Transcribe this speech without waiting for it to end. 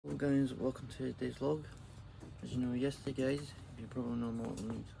guys, welcome to today's vlog. As you know, yesterday guys, you probably know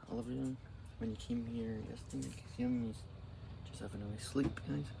Morton Oliver. When you came here yesterday, you could see him, he's just having a wee sleep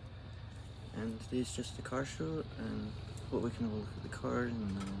guys. And today's just the car show, and what we can have a look at the car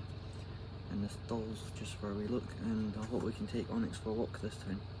and the stalls just where we look, and I hope we can take Onyx for a walk this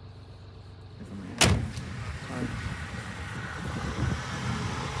time. If I might. Car.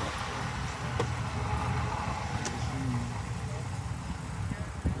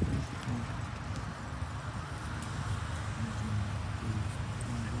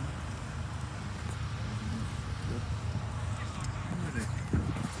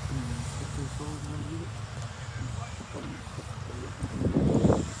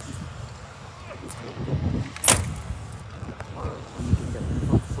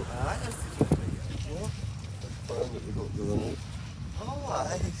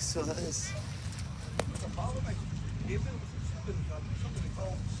 So that is.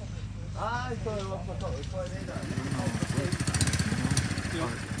 I thought it was quite near that.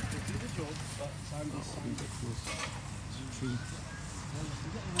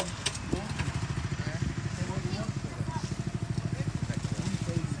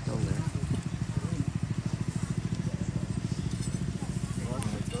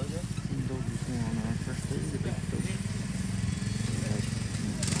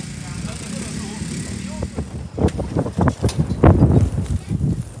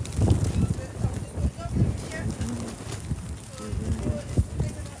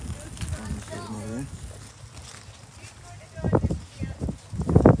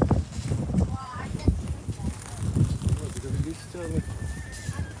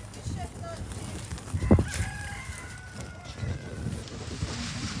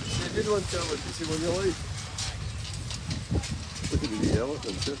 Good one, tell me, see one you like. Look at the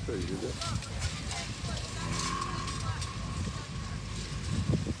elephants, they're pretty good.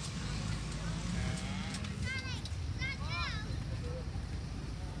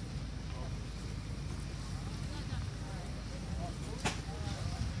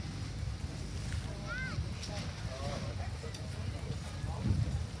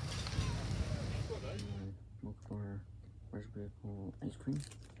 Look for raspberry ice cream.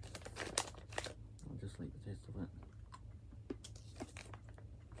 I just like the taste of it.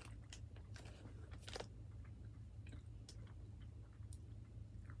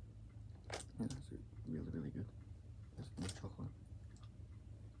 Yeah, that's really good. That's more chocolate.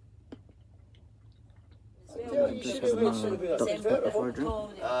 Just have another duck bit before I drink.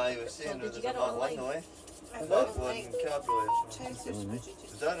 You were saying there was a Mark 1 though, eh? Mark 1 Cabriolet or something.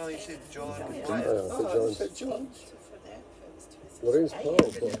 Is that all you said, John? Lorraine's Paul.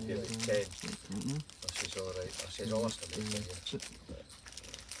 She's alright. She's almost amazing.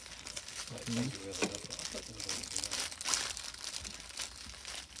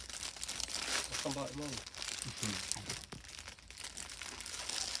 I'll come back tomorrow.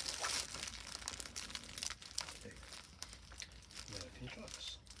 American trucks.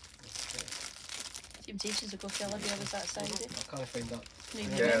 Seems ages ago Philadelphia was that side. I can't find that. No,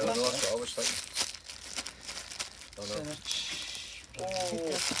 Yeah, that's what I was thinking.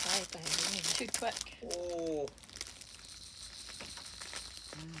 Too quick. Oh.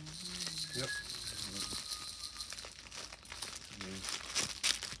 Yep.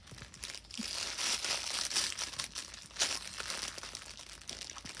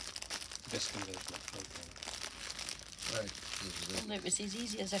 This can go to my front. Right. Well, it was as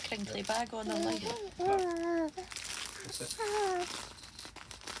easy as a crinkly bag on a leg. That's it.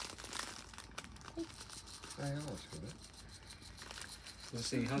 Aye, that's good. As I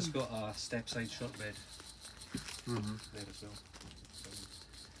say, he has got a step-side short bed there as well.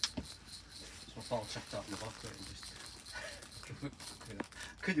 So my pal checked out in the back of it and just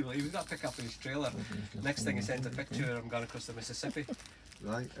couldn't believe that pick up in his trailer. Next thing he sends a picture of him going across the Mississippi.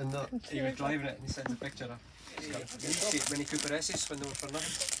 Right, and that. He was driving it and he sends a picture of Mini Cooper S's when they were for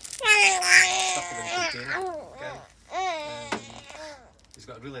nothing. Stuck in a container. He's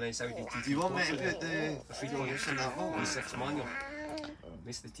got a really nice Audi TT. Do you want me to put the 3.6 in that hole? 6 manual.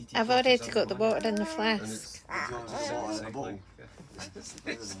 I've already got the water in the flask.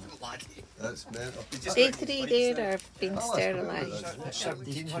 That's mental. Day3 there are being sterilised.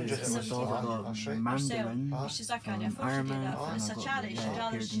 1700 Mandarin, She's like, I can't afford to do that. It's a charity.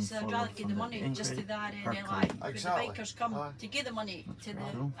 She'd rather give the money just to the RNLI. But the bikers come to give the money to the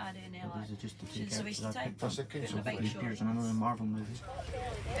RNLI. It's a waste of time. Putting the bike show. appears in another Marvel movie.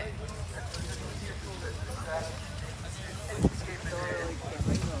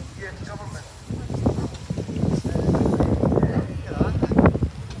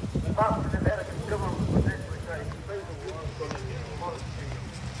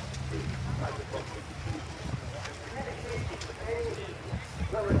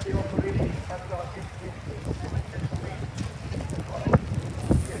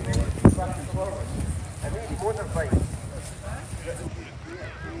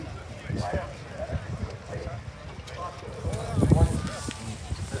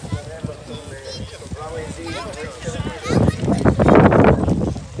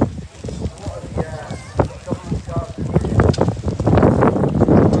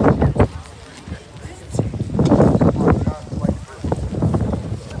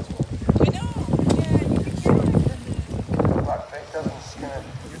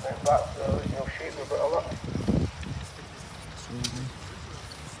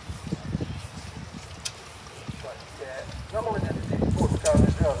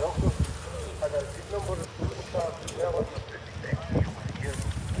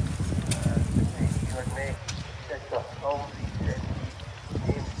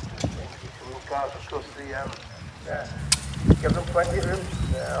 Give them plenty of room.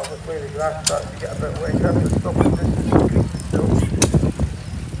 Obviously the grass starts to get a bit wet. That's the stop of this. So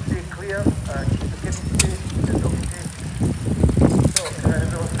stay clear and keep the kids safe, keep the dog safe. So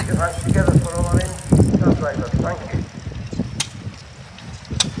everyone put your hands together for all our ends. Car drivers, thank you.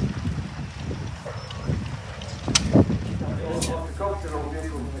 Agricultural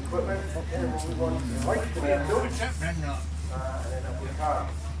vehicles and equipment. Then we'll move on to the light commercial. And then a wee car.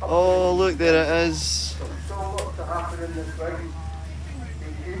 Oh, look, there it is. So lots to happen in this ride.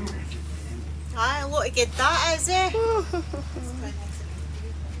 Aye, look how good that is, eh?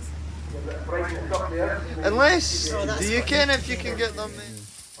 Unless, do you ken if you can get them?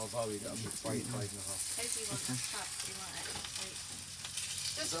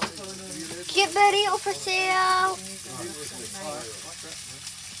 Cute burrito for sale.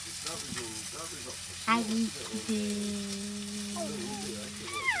 I need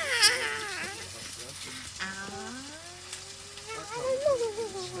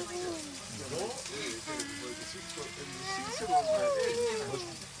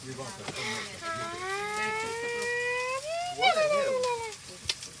What the hell?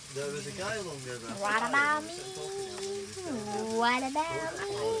 There was a guy along there. What about me? What about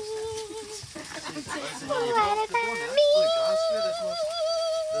me? What about me? Look, I swear this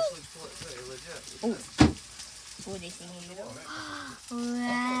looks pretty legit. Oh, they sing a little.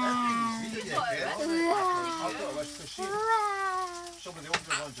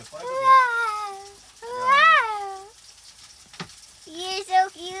 You're so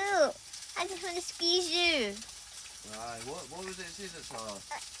cute. I just want to squeeze you. Right, what was it? It says it's a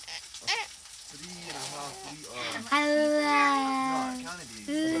 3.5 litre. Wow. No, it can't be.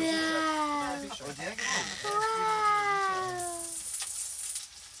 Oh, the egg is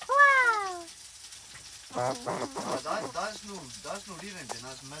Wow. that's no rear engine,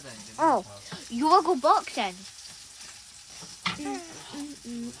 that's mid engine. Oh, you want to go boxing?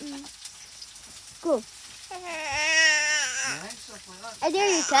 Go. Nice, stuff like that. There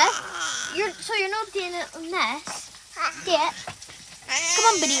you go. So you're not doing it on this. Do it. Come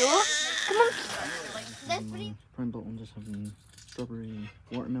on, Burrito. Come on. This Burrito. Prime bottom just having strawberry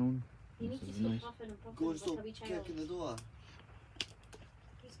watermelon. This is nice. Go and stop kicking the door.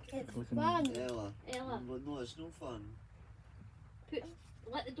 It's Clicking fun. Ella, But no, it's no fun.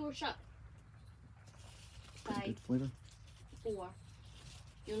 let the door shut. pretty 5, good flavour. 4.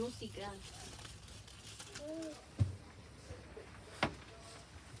 You'll not see grand.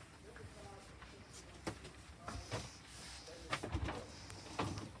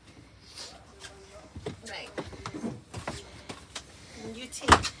 Right. And you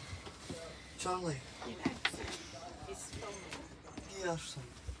take, Charlie, you know, it's filming. yeah, some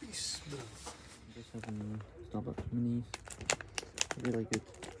peace, bro. Just having Starbucks minis. Really good.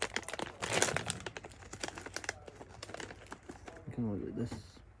 I kind of look like this.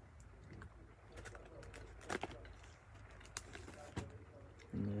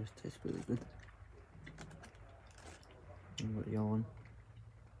 And the rest tastes really good. And what y'all want?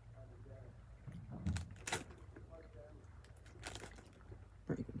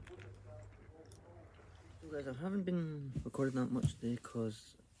 Pretty good. So guys, I haven't been recording that much today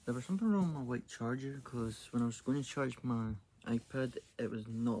because there was something wrong with my white charger, because when I was going to charge my iPad it was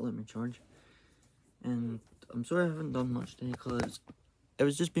not letting me charge, and I'm sorry I haven't done much today because it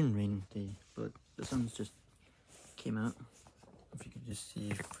was just been raining today, but the sun's just came out, if you could just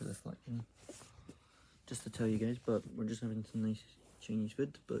see for the reflection, just to tell you guys. But we're just having some nice Chinese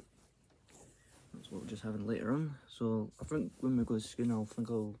food, but that's what we're just having later on. So I think when we go to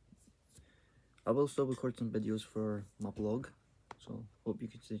school, I will still record some videos for my blog, so hope you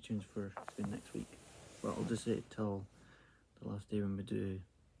could stay tuned for next week. But I'll just say it till the last day when we do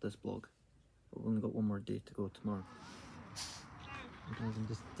this vlog. We've only got one more day to go tomorrow. Guys, I'm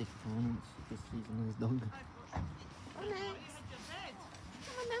just taking 10 minutes. Just he's a nice dog.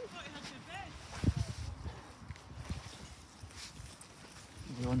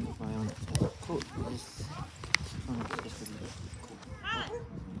 The one with my own coat is just a little bit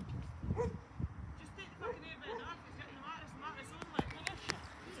cold.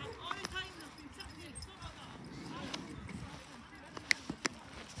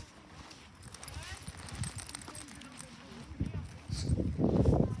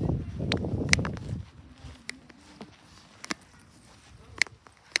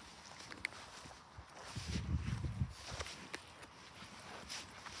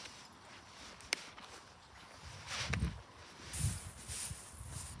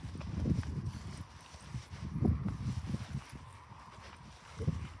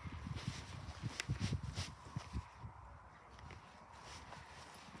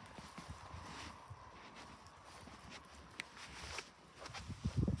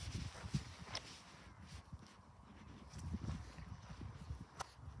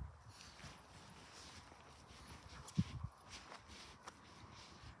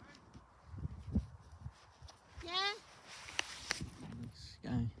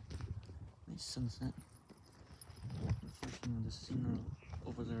 sunset. The first one I've seen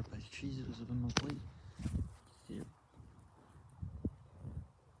over there by the trees. It was a bit more light. Here.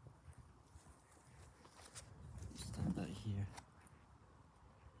 Stand back here.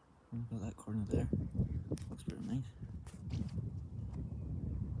 About that corner there. Looks pretty nice.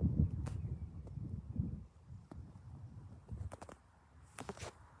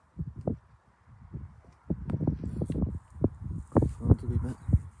 Front a wee bit.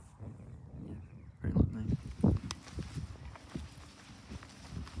 Yeah, very look nice.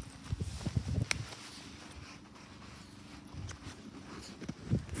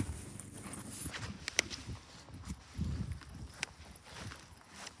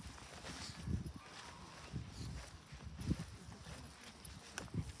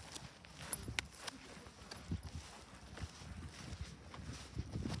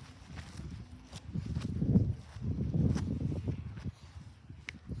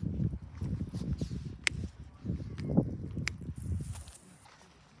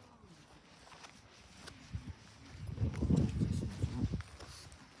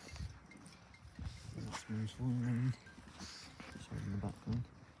 There's one ring. Sorry, in the background.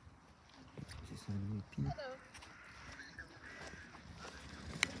 Just a new pin. Hello.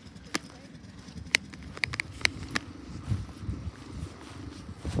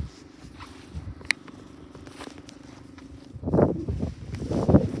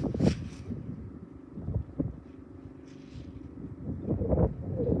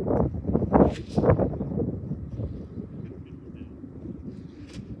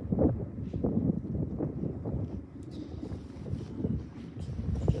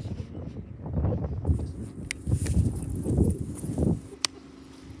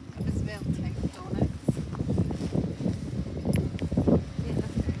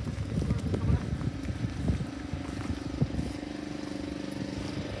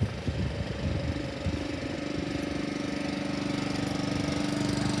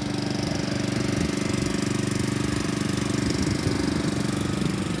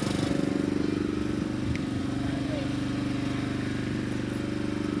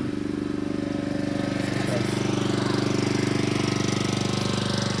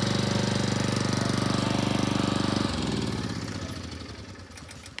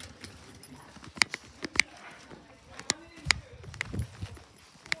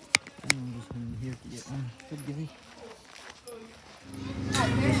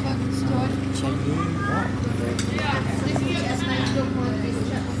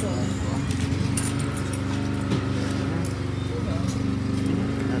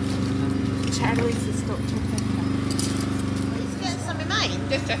 Charlie's has got chicken. He's getting some of mine.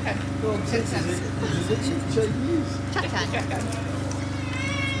 Just chicken. Chicken. Just right chicken.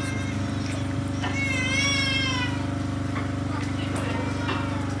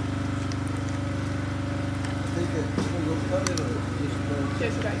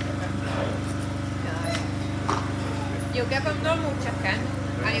 You'll give him normal chicken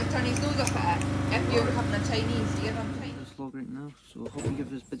and he'll turn his nose up at it. If you're having a Chinese, you give him Chinese. This vlog right now, so hope you give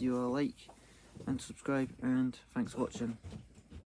this video a like and subscribe, and thanks for watching.